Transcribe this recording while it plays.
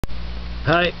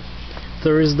Hi,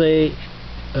 Thursday,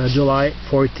 July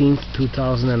 14th,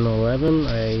 2011.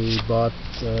 I bought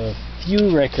a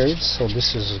few records, so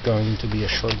this is going to be a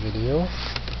short video.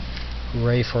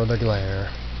 Hooray for the glare.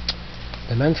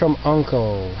 The Man from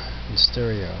U.N.C.L.E. in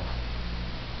stereo,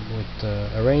 with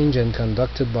arranged and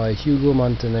conducted by Hugo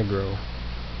Montenegro.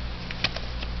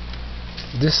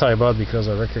 This I bought because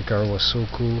the record cover was so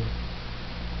cool,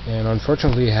 and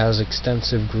unfortunately it has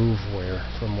extensive groove wear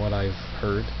from what I've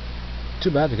heard. Too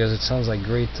bad, because it sounds like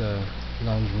great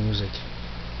lounge music.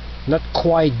 Not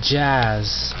quite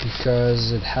jazz,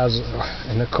 because it has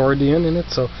an accordion in it,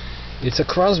 so it's a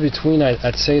cross between,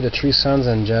 I'd say, the Three Sons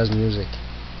and jazz music.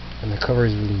 And the cover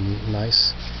is really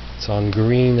nice. It's on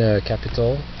green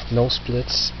Capitol, no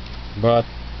splits, but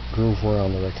groove wear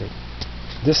on the record.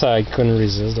 This I couldn't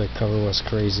resist, the cover was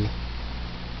crazy.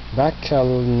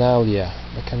 Bacchanalia,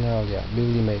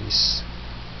 Billy Mays.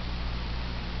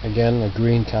 Again, a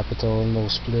green Capitol, no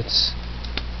splits.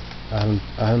 I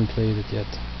haven't played it yet.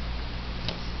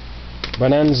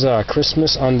 Bonanza,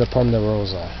 Christmas on the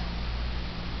Ponderosa.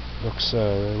 Looks,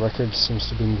 the record seems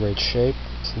to be in great shape.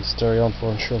 It's in stereo.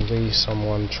 Unfortunately,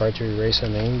 someone tried to erase a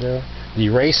name there. The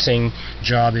erasing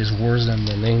job is worse than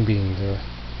the name being there,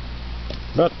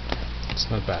 but it's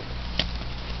not bad.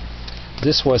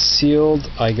 This was sealed.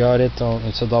 I got it on.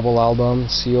 It's a double album,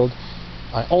 sealed.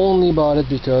 I only bought it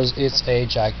because it's a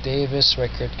Jack Davis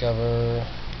record cover.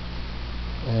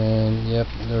 And yep,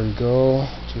 there we go.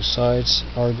 Two sides.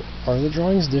 Are the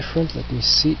drawings different? Let me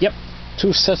see. Yep,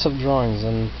 two sets of drawings,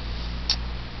 and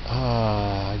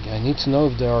I need to know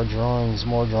if there are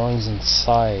more drawings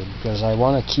inside, because I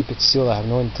want to keep it sealed. I have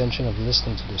no intention of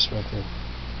listening to this record.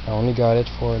 I only got it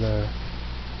for the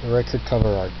record cover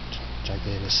art, Jack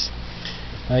Davis.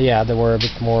 Yeah, they were a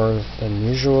bit more than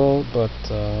usual, but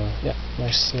yeah,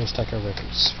 nice stack of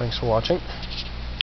records. Thanks for watching.